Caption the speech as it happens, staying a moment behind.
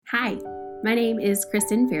Hi, my name is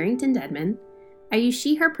Cristin Dedmon. I use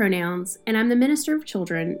she, her pronouns, and I'm the minister of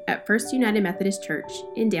children at First United Methodist Church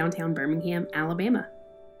in downtown Birmingham, Alabama.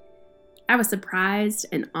 I was surprised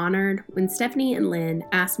and honored when Stephanie and Lynn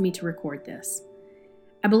asked me to record this.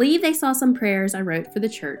 I believe they saw some prayers I wrote for the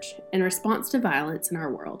church in response to violence in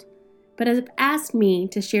our world, but have asked me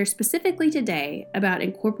to share specifically today about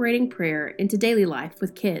incorporating prayer into daily life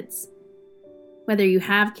with kids. Whether you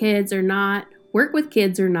have kids or not, work with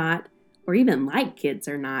kids or not, or even like kids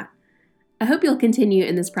or not, I hope you'll continue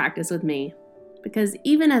in this practice with me, because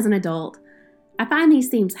even as an adult, I find these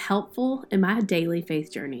themes helpful in my daily faith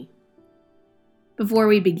journey. Before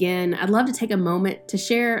we begin, I'd love to take a moment to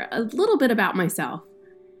share a little bit about myself.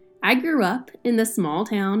 I grew up in the small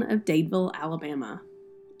town of Dadeville, Alabama,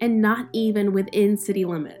 and not even within city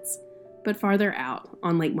limits, but farther out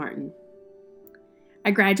on Lake Martin.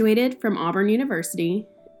 I graduated from Auburn University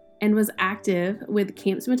and was active with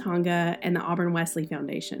Camp Smatonga and the Auburn Wesley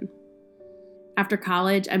Foundation. After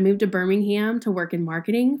college, I moved to Birmingham to work in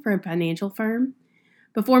marketing for a financial firm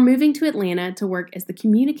before moving to Atlanta to work as the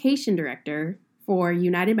communication director for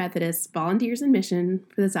United Methodist Volunteers in Mission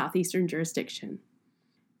for the Southeastern jurisdiction.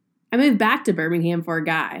 I moved back to Birmingham for a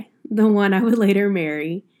guy, the one I would later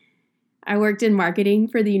marry. I worked in marketing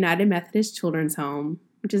for the United Methodist Children's Home,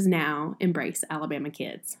 which is now Embrace Alabama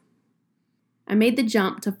Kids. I made the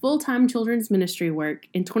jump to full-time children's ministry work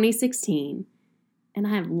in 2016, and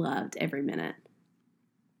I have loved every minute.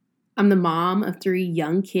 I'm the mom of 3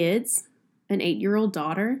 young kids, an 8-year-old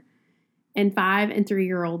daughter, and 5 and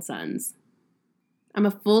 3-year-old sons. I'm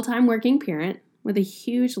a full-time working parent with a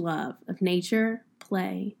huge love of nature,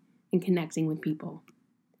 play, and connecting with people.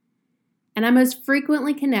 And I most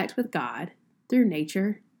frequently connect with God through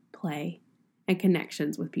nature, play, and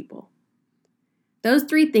connections with people. Those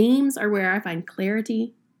 3 themes are where I find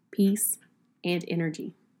clarity, peace, and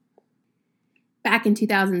energy. Back in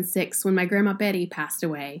 2006, when my grandma Betty passed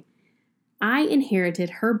away, I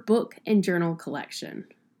inherited her book and journal collection.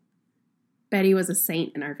 Betty was a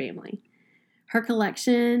saint in our family. Her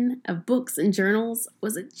collection of books and journals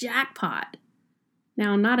was a jackpot.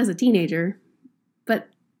 Now, not as a teenager, but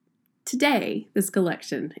today, this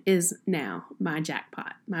collection is now my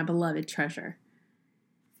jackpot, my beloved treasure.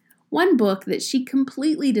 One book that she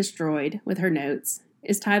completely destroyed with her notes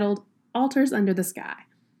is titled Altars Under the Sky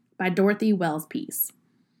by Dorothy Wells Peace.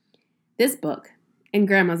 This book, and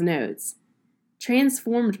Grandma's notes,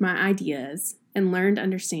 transformed my ideas and learned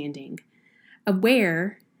understanding of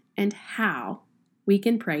where and how we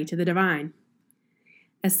can pray to the divine.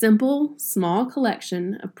 A simple, small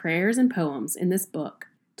collection of prayers and poems in this book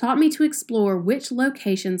taught me to explore which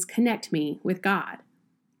locations connect me with God,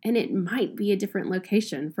 and it might be a different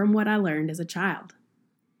location from what I learned as a child.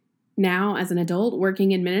 Now, as an adult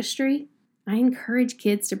working in ministry, I encourage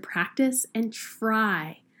kids to practice and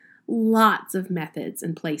try lots of methods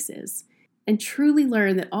and places, and truly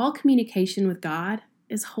learn that all communication with God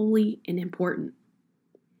is holy and important.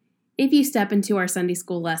 If you step into our Sunday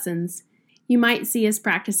school lessons, you might see us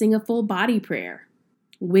practicing a full body prayer,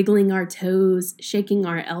 wiggling our toes, shaking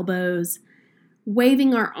our elbows,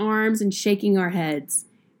 waving our arms, and shaking our heads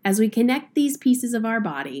as we connect these pieces of our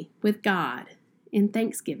body with God in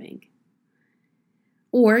thanksgiving.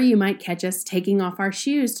 Or you might catch us taking off our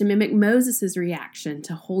shoes to mimic Moses' reaction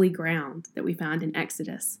to holy ground that we found in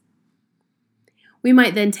Exodus. We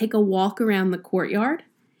might then take a walk around the courtyard,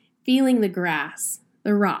 feeling the grass,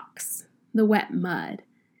 the rocks, the wet mud,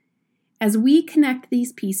 as we connect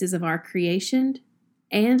these pieces of our creation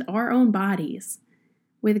and our own bodies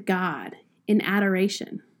with God in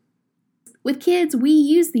adoration. With kids, we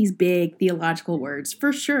use these big theological words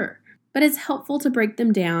for sure, but it's helpful to break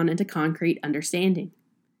them down into concrete understanding.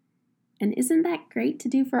 And isn't that great to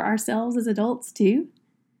do for ourselves as adults too?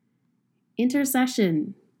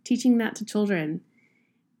 Intercession, teaching that to children.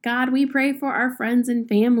 God, we pray for our friends and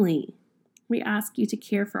family. We ask you to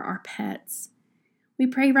care for our pets. We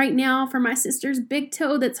pray right now for my sister's big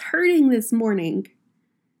toe that's hurting this morning.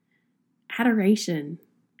 Adoration.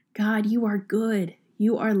 God, you are good.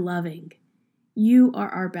 You are loving. You are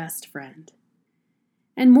our best friend.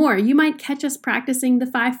 And more, you might catch us practicing the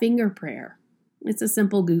 5-finger prayer. It's a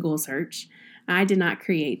simple Google search. I did not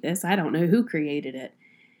create this. I don't know who created it.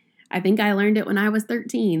 I think I learned it when I was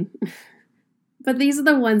 13. But these are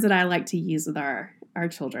the ones that I like to use with our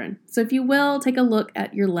children. So if you will, take a look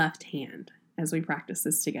at your left hand as we practice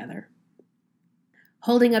this together.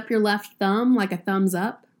 Holding up your left thumb like a thumbs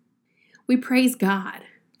up, we praise God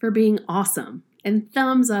for being awesome and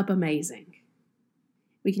thumbs up amazing.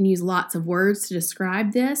 We can use lots of words to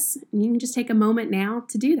describe this, and you can just take a moment now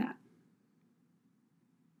to do that.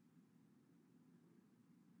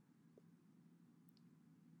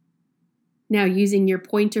 Now, using your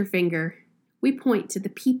pointer finger, we point to the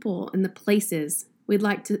people and the places we'd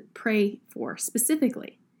like to pray for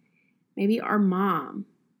specifically. Maybe our mom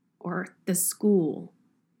or the school.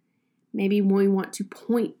 Maybe we want to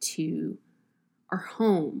point to our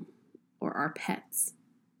home or our pets.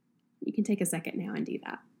 You can take a second now and do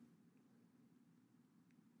that.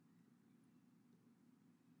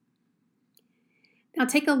 Now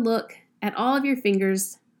take a look at all of your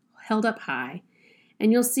fingers held up high,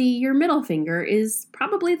 and you'll see your middle finger is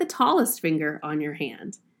probably the tallest finger on your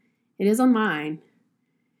hand. It is on mine.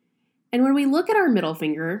 And when we look at our middle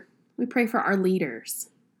finger, we pray for our leaders.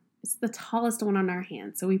 It's the tallest one on our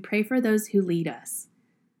hand, so we pray for those who lead us.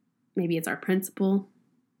 Maybe it's our principal,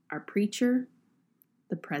 our preacher,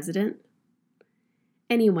 the president,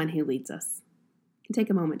 anyone who leads us. You can take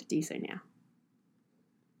a moment to do so now.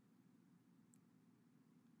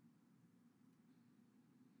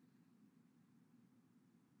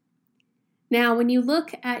 Now, when you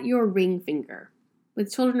look at your ring finger,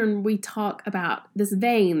 with children, we talk about this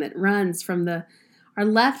vein that runs from our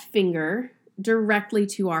left finger directly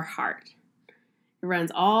to our heart. It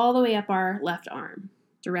runs all the way up our left arm,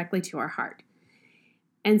 directly to our heart.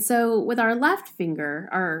 And so with our left finger,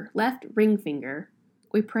 our left ring finger,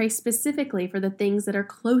 we pray specifically for the things that are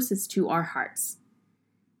closest to our hearts.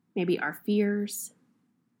 Maybe our fears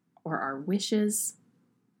or our wishes.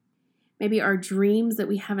 Maybe our dreams that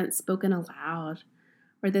we haven't spoken aloud,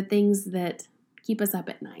 or the things that keep us up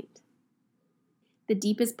at night. The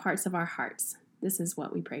deepest parts of our hearts, this is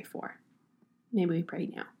what we pray for. Maybe we pray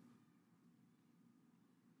now.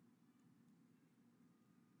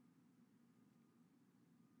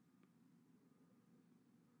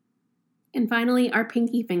 And finally, our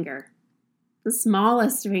pinky finger, the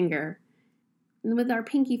smallest finger. And with our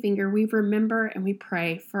pinky finger, we remember and we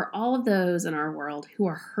pray for all of those in our world who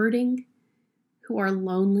are hurting, who are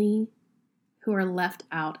lonely, who are left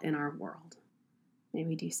out in our world. May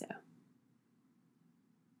we do so.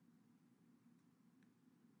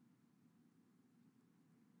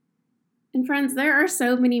 And friends, there are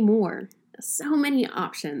so many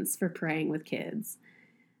options for praying with kids.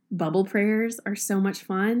 Bubble prayers are so much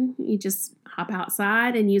fun. You just hop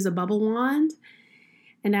outside and use a bubble wand.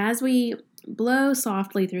 And as we blow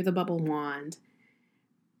softly through the bubble wand,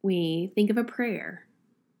 we think of a prayer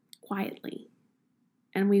quietly,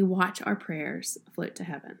 and we watch our prayers float to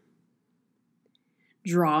heaven.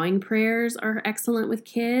 Drawing prayers are excellent with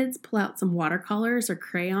kids. Pull out some watercolors or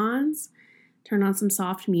crayons, turn on some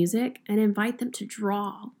soft music, and invite them to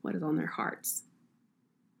draw what is on their hearts.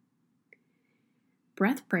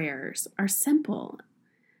 Breath prayers are simple,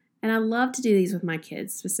 and I love to do these with my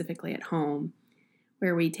kids, specifically at home,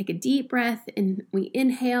 where we take a deep breath and we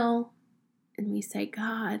inhale and we say,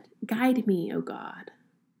 God, guide me, O God.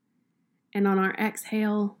 And on our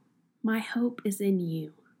exhale, my hope is in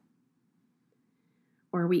you.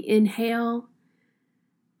 Or we inhale,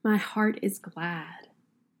 my heart is glad.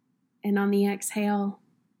 And on the exhale,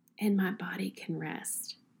 and my body can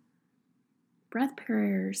rest. Breath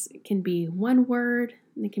prayers can be one word,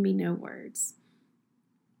 and it can be no words.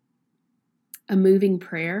 A moving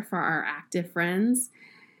prayer for our active friends.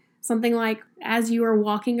 Something like, as you are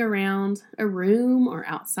walking around a room or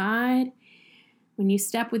outside, when you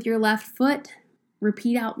step with your left foot,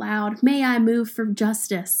 repeat out loud, may I move for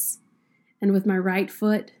justice. And with my right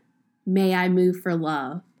foot, may I move for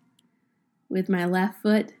love. With my left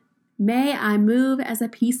foot, may I move as a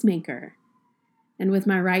peacemaker. And with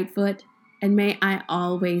my right foot, and may I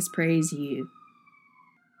always praise you.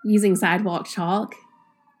 Using sidewalk chalk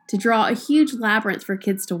to draw a huge labyrinth for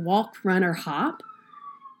kids to walk, run, or hop,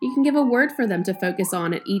 you can give a word for them to focus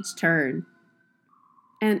on at each turn.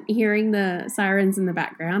 And hearing the sirens in the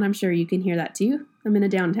background, I'm sure you can hear that too. I'm in a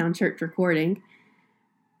downtown church recording.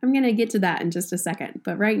 I'm going to get to that in just a second,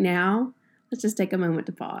 but right now, let's just take a moment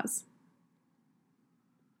to pause.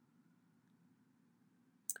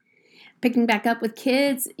 Picking back up with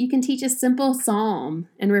kids, you can teach a simple psalm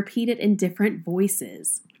and repeat it in different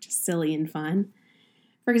voices, which is silly and fun.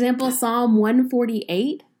 For example, Psalm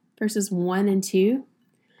 148, verses 1 and 2.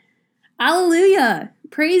 Alleluia!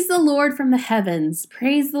 Praise the Lord from the heavens.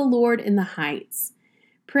 Praise the Lord in the heights.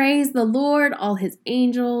 Praise the Lord, all his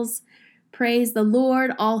angels. Praise the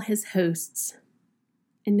Lord, all his hosts.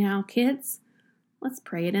 And now, kids, let's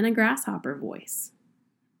pray it in a grasshopper voice.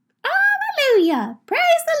 Hallelujah! Praise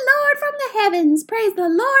the Lord from the heavens. Praise the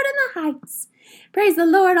Lord in the heights. Praise the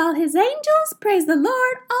Lord, all his angels. Praise the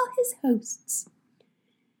Lord, all his hosts.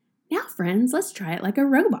 Now, friends, let's try it like a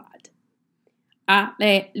robot.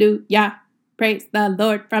 Hallelujah! Praise the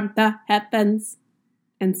Lord from the heavens.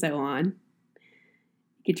 And so on.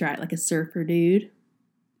 You could try it like a surfer dude.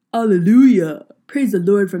 Hallelujah! Praise the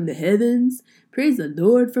Lord from the heavens! Praise the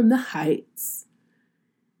Lord from the heights!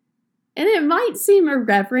 And it might seem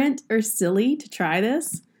irreverent or silly to try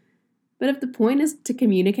this, but if the point is to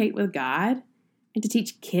communicate with God and to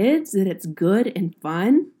teach kids that it's good and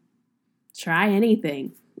fun, try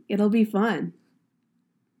anything. It'll be fun.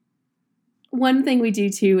 One thing we do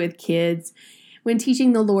too with kids when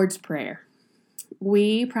teaching the Lord's Prayer,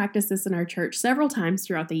 we practice this in our church several times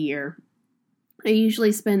throughout the year. I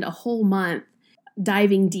usually spend a whole month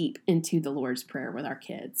diving deep into the Lord's Prayer with our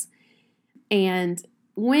kids. And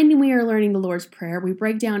when we are learning the Lord's Prayer, we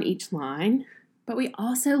break down each line, but we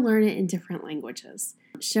also learn it in different languages,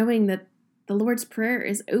 showing that the Lord's Prayer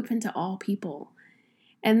is open to all people.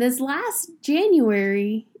 And this last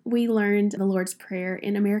January, we learned the Lord's Prayer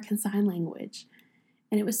in American Sign Language.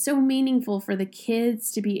 And it was so meaningful for the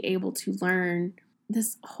kids to be able to learn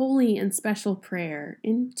this holy and special prayer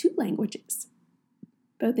in 2 languages,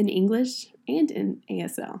 both in English and in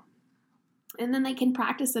ASL. And then they can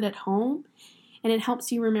practice it at home, and it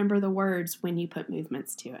helps you remember the words when you put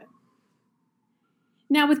movements to it.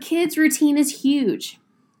 Now, with kids, routine is huge.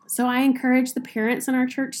 So I encourage the parents in our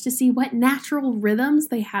church to see what natural rhythms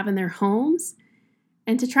they have in their homes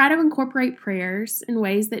and to try to incorporate prayers in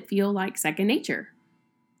ways that feel like second nature.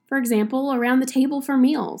 For example, around the table for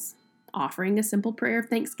meals, offering a simple prayer of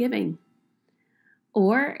thanksgiving.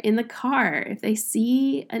 Or in the car, if they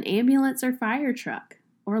see an ambulance or fire truck,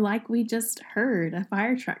 or like we just heard, a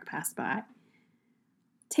fire truck pass by.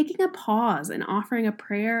 Taking a pause and offering a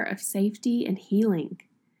prayer of safety and healing.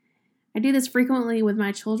 I do this frequently with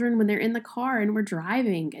my children when they're in the car and we're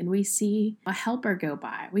driving and we see a helper go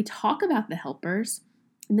by. We talk about the helpers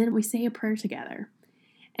and then we say a prayer together.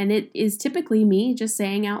 And it is typically me just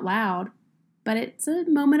saying out loud, but it's a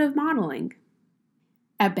moment of modeling.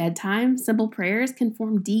 At bedtime, simple prayers can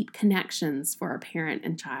form deep connections for a parent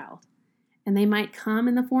and child. And they might come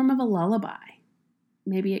in the form of a lullaby.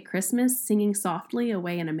 Maybe at Christmas, singing softly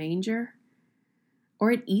Away in a Manger.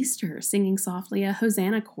 Or at Easter, singing softly a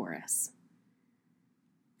Hosanna chorus.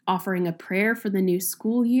 Offering a prayer for the new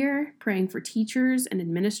school year, praying for teachers and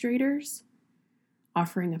administrators.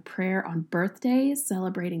 Offering a prayer on birthdays,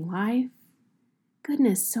 celebrating life.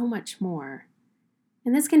 Goodness, so much more.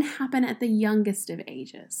 And this can happen at the youngest of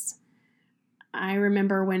ages. I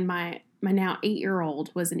remember when my now 8-year-old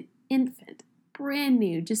was an infant, brand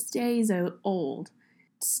new, just days old,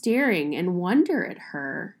 staring in wonder at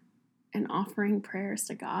her and offering prayers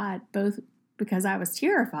to God, both because I was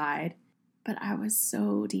terrified, but I was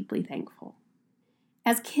so deeply thankful.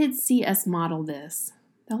 As kids see us model this,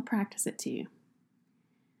 they'll practice it too.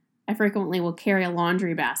 I frequently will carry a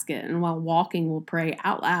laundry basket, and while walking will pray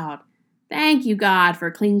out loud, "Thank you, God,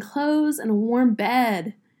 for clean clothes and a warm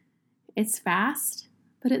bed." It's fast,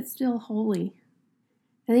 but it's still holy.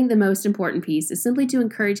 I think the most important piece is simply to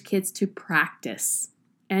encourage kids to practice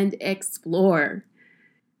and explore.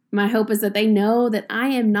 My hope is that they know that I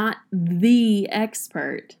am not the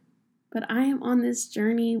expert, but I am on this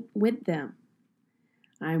journey with them.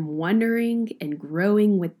 I'm wondering and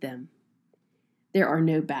growing with them. There are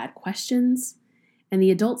no bad questions, and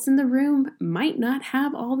the adults in the room might not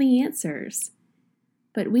have all the answers,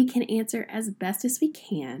 but we can answer as best as we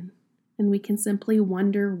can, and we can simply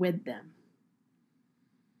wonder with them.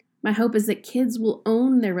 My hope is that kids will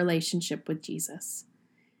own their relationship with Jesus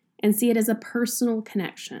and see it as a personal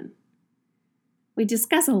connection. We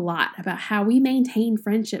discuss a lot about how we maintain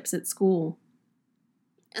friendships at school,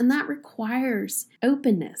 and that requires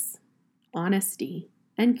openness, honesty,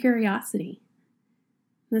 and curiosity.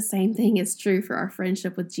 The same thing is true for our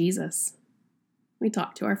friendship with Jesus. We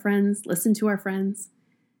talk to our friends, listen to our friends,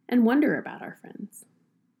 and wonder about our friends.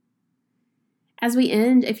 As we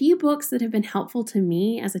end, a few books that have been helpful to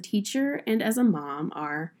me as a teacher and as a mom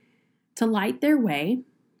are To Light Their Way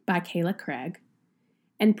by Kayla Craig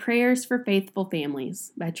and Prayers for Faithful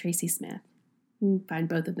Families by Tracy Smith. You can find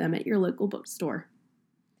both of them at your local bookstore.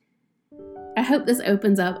 I hope this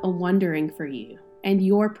opens up a wondering for you and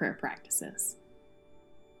your prayer practices.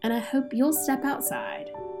 And I hope you'll step outside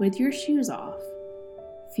with your shoes off,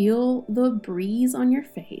 feel the breeze on your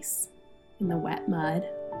face in the wet mud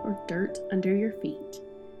or dirt under your feet,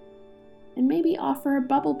 and maybe offer a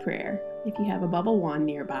bubble prayer if you have a bubble wand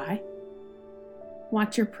nearby.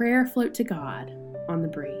 Watch your prayer float to God on the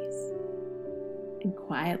breeze and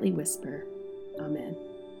quietly whisper, Amen.